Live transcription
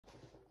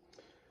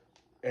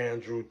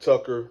Andrew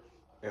Tucker,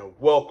 and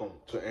welcome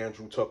to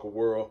Andrew Tucker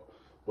World.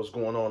 What's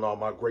going on, all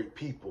my great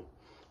people?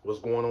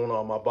 What's going on,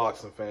 all my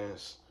boxing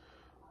fans?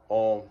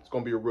 It's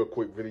gonna be a real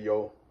quick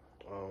video.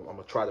 I'm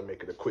gonna try to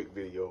make it a quick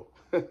video,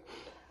 but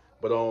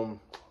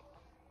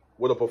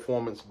with a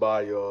performance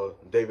by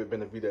David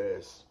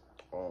Benavidez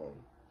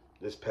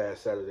this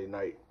past Saturday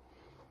night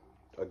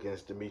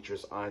against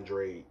Demetrius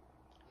Andrade.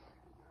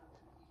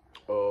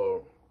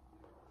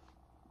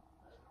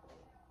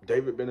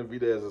 David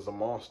Benavidez is a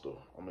monster.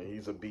 I mean,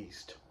 he's a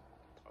beast.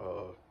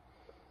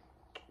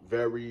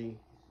 Very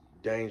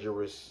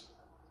dangerous,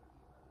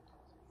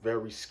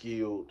 very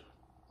skilled,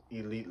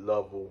 elite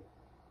level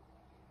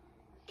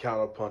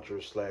counter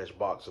puncher slash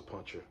boxer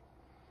puncher.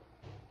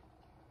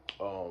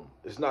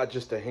 It's not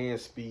just the hand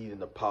speed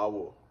and the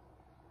power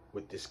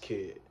with this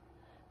kid.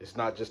 It's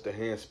not just the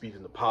hand speed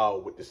and the power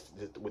with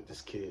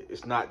this kid.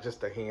 It's not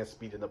just the hand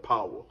speed and the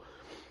power.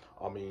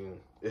 I mean,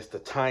 it's the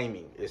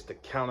timing. It's the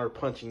counter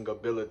punching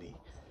ability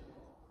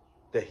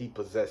that he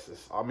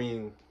possesses. I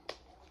mean,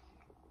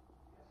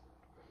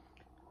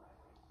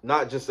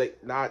 not just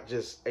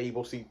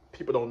able. See,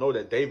 people don't know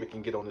that David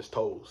can get on his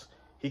toes.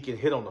 He can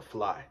hit on the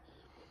fly.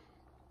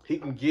 He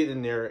can get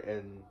in there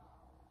and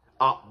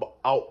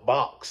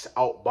outbox,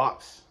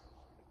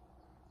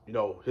 you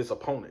know, his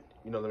opponent.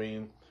 You know what I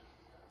mean?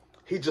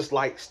 He just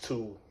likes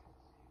to,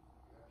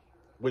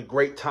 with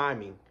great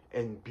timing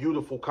and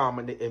beautiful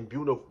dominant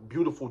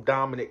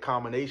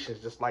combinations,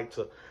 just like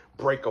to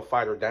break a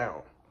fighter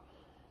down.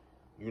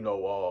 You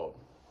know,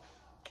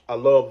 I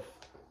love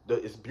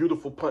his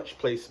beautiful punch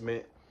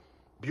placement,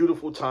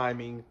 beautiful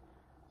timing,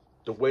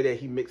 the way that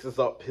he mixes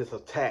up his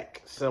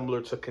attack, similar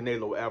to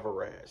Canelo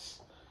Alvarez.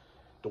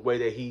 The way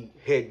that he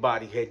head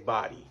body,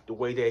 the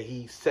way that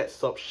he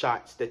sets up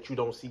shots that you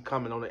don't see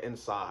coming on the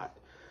inside,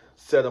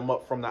 set them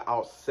up from the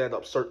out, set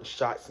up certain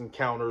shots and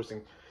counters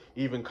and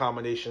even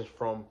combinations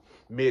from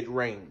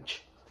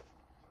mid-range,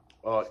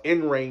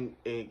 in range,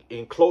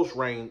 in close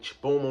range,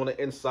 boom on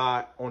the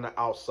inside, on the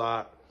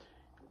outside.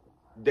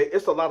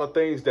 It's a lot of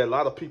things that a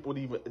lot of people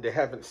they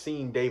haven't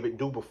seen David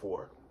do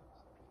before.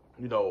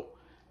 You know,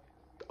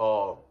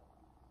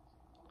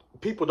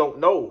 people don't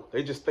know.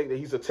 They just think that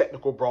he's a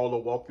technical brawler,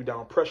 walk you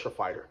down pressure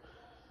fighter.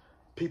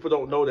 People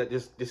don't know that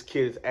this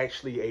kid is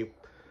actually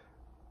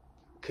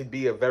could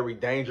be a very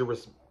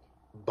dangerous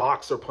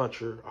boxer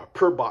puncher, a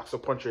pure boxer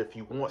puncher if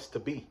he wants to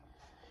be.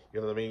 You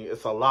know what I mean?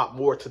 It's a lot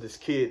more to this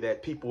kid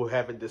that people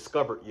haven't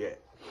discovered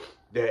yet,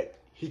 that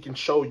he can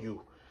show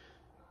you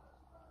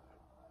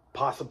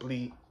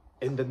possibly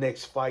in the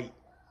next fight,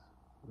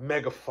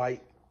 mega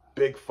fight,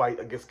 big fight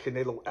against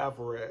Canelo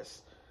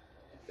Alvarez.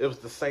 It was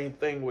the same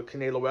thing with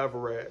Canelo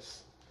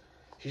Alvarez.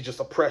 He's just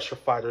a pressure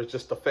fighter. It's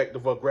just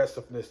effective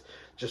aggressiveness.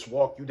 Just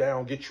walk you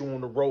down, get you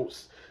on the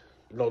ropes.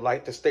 You know,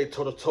 like to stay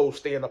toe-to-toe,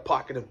 stay in the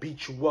pocket and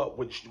beat you up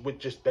with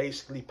just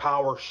basically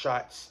power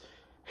shots,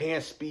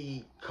 hand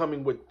speed,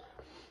 coming with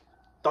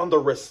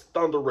thunderous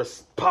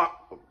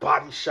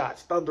body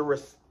shots,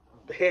 thunderous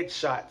head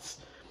shots.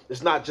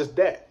 It's not just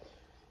that.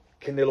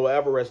 Canelo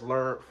Alvarez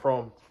learned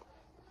from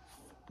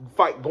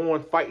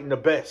fighting the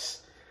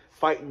best,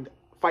 fighting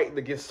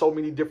against so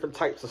many different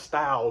types of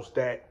styles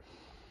that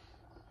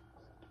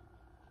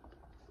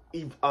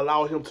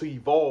allow him to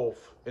evolve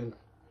and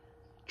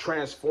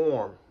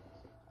transform.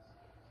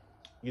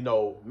 You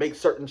know, make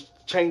certain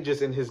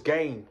changes in his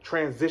game,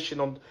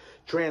 transition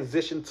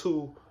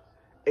to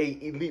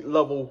a elite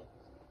level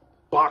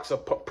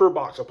pure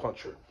boxer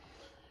puncher.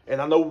 And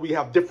I know we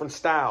have different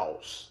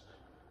styles,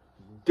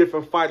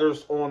 different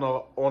fighters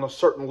on a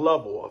certain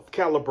level of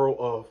caliber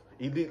of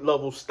elite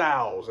level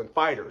styles and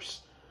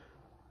fighters.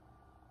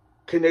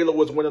 Canelo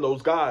was one of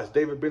those guys.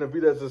 David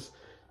Benavidez is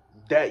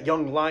that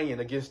young lion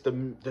against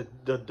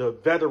the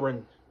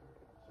veteran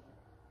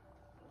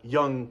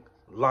young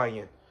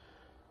lion.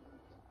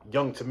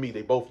 Young to me,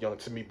 they both young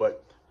to me,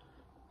 but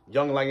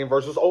young lion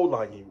versus old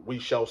lion, we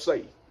shall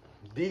say.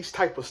 These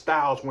type of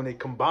styles, when they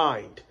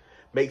combined,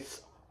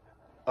 it's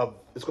a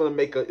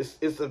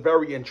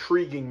very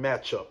intriguing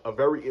matchup, a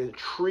very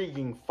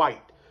intriguing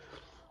fight.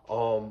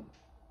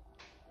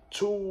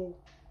 Two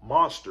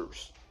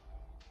monsters,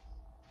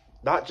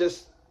 not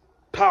just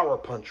power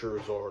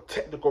punchers or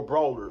technical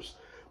brawlers,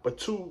 but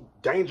two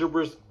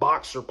dangerous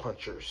boxer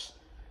punchers.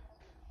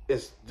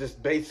 It's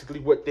just basically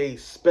what they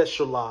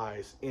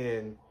specialize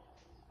in,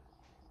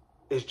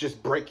 is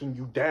just breaking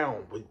you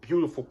down with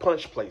beautiful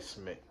punch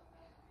placement,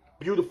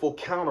 beautiful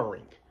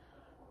countering,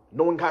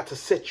 knowing how to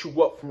set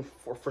you up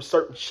for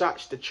certain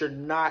shots that you're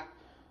not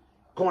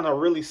going to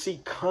really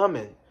see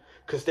coming,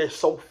 because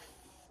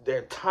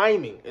they're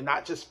timing, and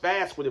not just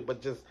fast with it,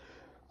 but just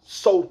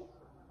so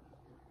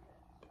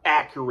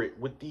accurate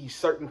with these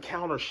certain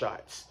counter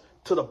shots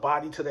to the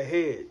body, to the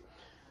head.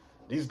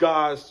 These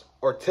guys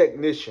are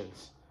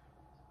technicians.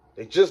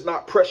 They're just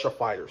not pressure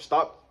fighters.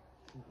 Stop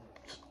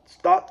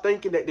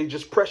thinking that they're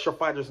just pressure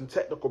fighters and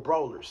technical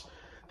brawlers.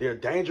 They're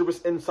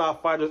dangerous inside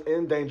fighters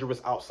and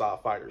dangerous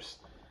outside fighters.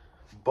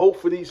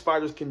 Both of these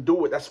fighters can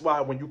do it. That's why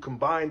when you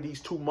combine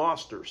these two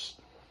monsters,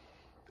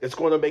 it's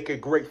going to make a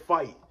great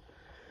fight.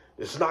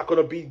 It's not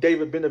going to be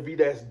David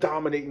Benavidez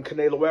dominating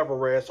Canelo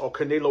Alvarez or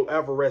Canelo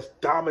Alvarez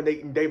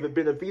dominating David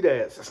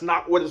Benavidez. It's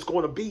not what it's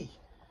going to be.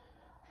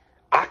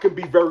 I could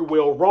be very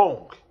well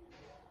wrong.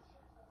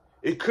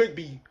 It could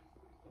be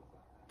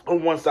a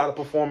one-sided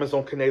performance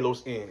on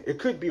Canelo's end. It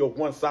could be a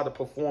one-sided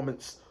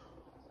performance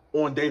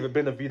on David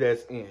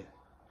Benavidez's end.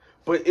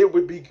 But it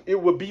would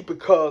be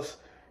because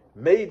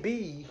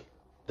maybe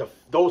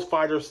those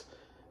fighters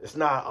is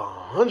not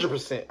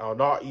 100% or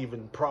not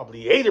even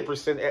probably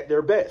 80% at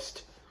their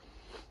best.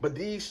 But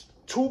these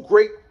two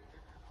great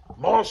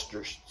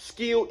monsters,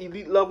 skilled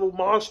elite level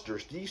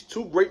monsters, these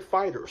two great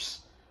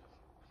fighters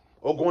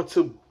are going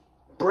to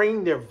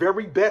bring their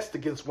very best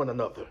against one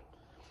another.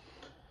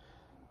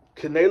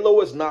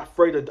 Canelo is not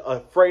afraid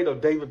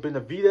of David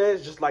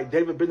Benavidez, just like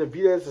David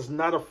Benavidez is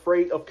not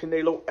afraid of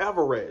Canelo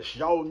Alvarez.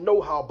 Y'all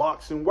know how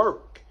boxing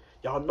works.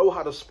 Y'all know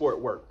how the sport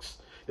works.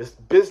 It's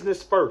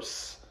business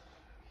first.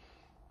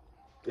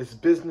 It's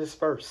business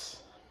first.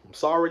 I'm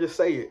sorry to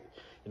say it.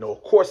 You know,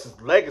 of course,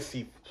 it's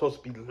legacy. It's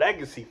supposed to be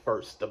legacy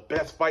first. The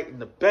best fighting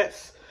the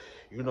best.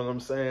 You know what I'm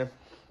saying?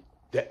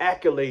 The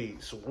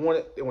accolades,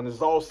 when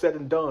it's all said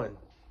and done,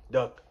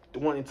 the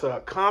wanting to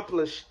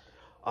accomplish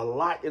a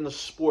lot in the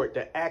sport,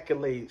 the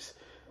accolades,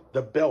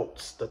 the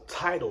belts, the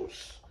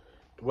titles,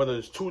 whether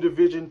it's 2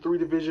 division, 3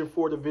 division,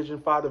 4 division,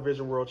 5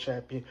 division world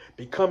champion,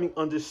 becoming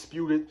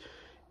undisputed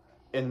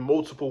in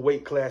multiple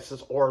weight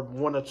classes or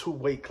 1 or 2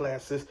 weight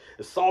classes.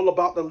 It's all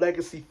about the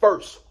legacy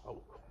first.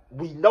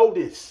 We know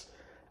this.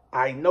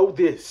 I know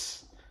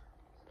this.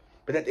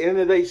 But at the end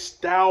of the day,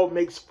 style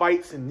makes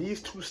fights, and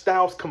these two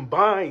styles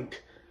combined,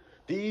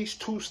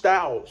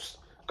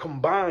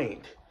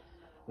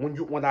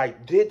 when I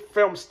did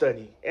film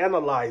study,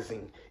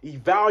 analyzing,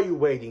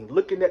 evaluating,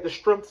 looking at the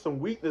strengths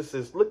and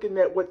weaknesses, looking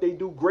at what they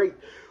do great,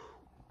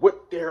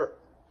 what they're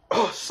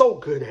so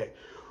good at,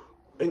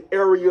 in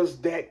areas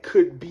that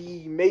could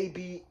be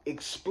maybe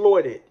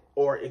exploited,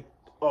 or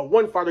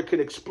one fighter can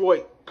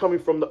exploit coming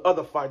from the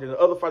other fighter, and the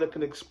other fighter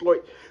can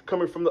exploit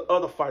coming from the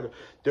other fighter,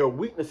 their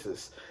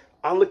weaknesses.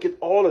 I look at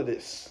all of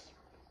this.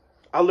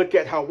 I look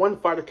at how one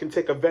fighter can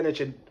take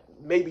advantage in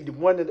maybe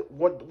one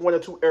or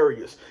 2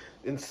 areas.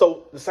 And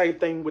so the same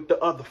thing with the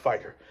other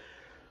fighter.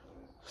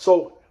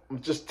 So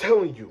I'm just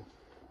telling you,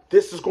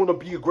 this is going to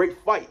be a great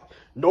fight.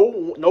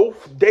 No,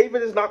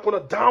 David is not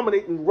going to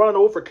dominate and run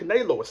over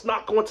Canelo. It's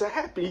not going to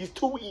happen. He's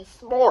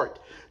smart.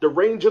 The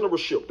ring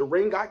generalship, the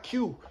ring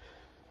IQ,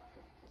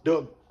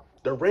 the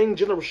ring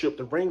generalship,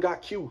 the ring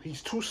IQ.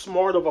 He's too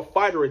smart of a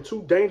fighter and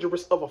too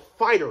dangerous of a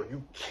fighter.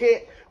 You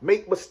can't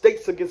make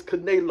mistakes against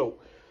Canelo.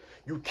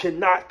 You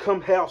cannot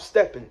come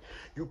half-stepping.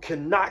 You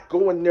cannot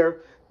go in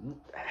there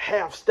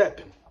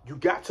half-stepping. You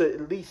got to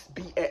at least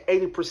be at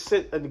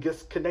 80%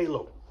 against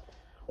Canelo,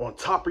 on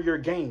top of your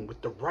game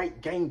with the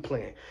right game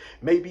plan.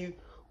 Maybe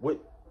with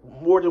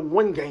more than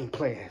one game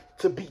plan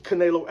to beat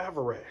Canelo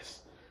Alvarez.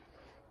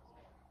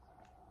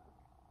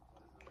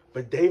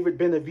 But David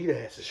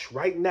Benavidez is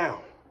right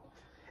now,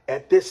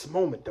 at this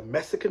moment, the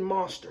Mexican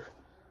monster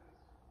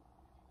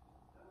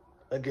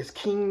against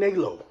King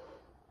Nalo.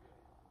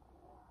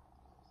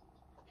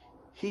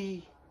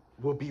 He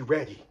will be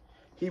ready.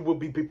 He will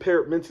be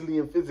prepared mentally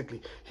and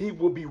physically. He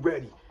will be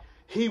ready.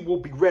 He will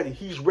be ready.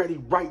 He's ready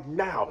right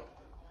now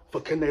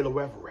for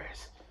Canelo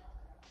Alvarez.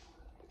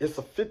 It's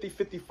a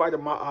 50-50 fight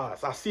in my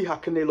eyes. I see how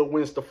Canelo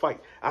wins the fight.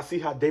 I see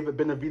how David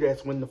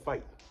Benavidez wins the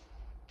fight.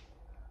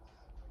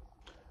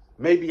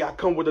 Maybe I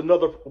come with a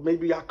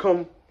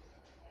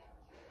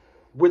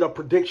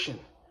prediction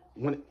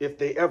if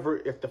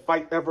the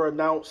fight ever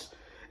announced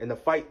and the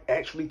fight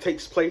actually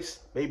takes place.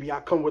 Maybe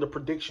I come with a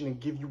prediction and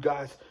give you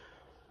guys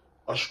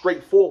be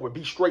straightforward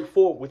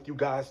with you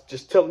guys,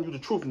 just telling you the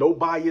truth, no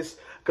bias,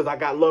 because I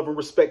got love and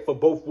respect for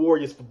both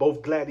warriors, for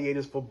both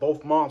gladiators, for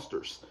both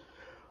monsters,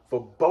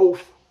 for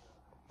both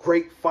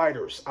great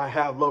fighters. I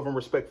have love and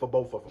respect for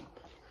both of them.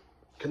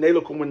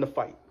 Canelo can win the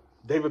fight.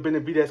 David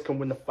Benavidez can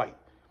win the fight.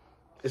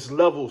 It's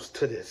levels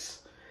to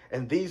this,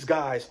 and these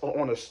guys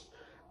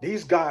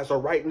are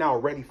right now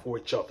ready for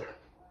each other,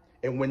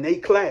 and when they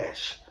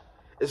clash,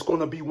 it's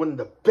going to be one of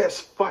the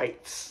best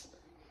fights,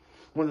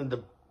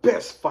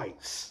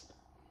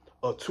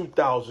 of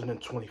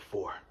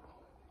 2024,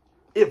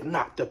 if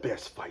not the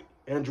best fight.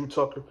 Andrew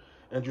Tucker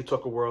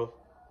World.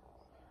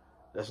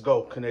 Let's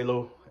go.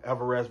 Canelo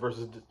Alvarez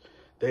versus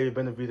David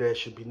Benavidez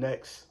should be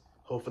next.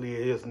 Hopefully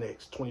it is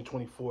next.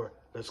 2024.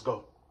 Let's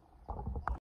go.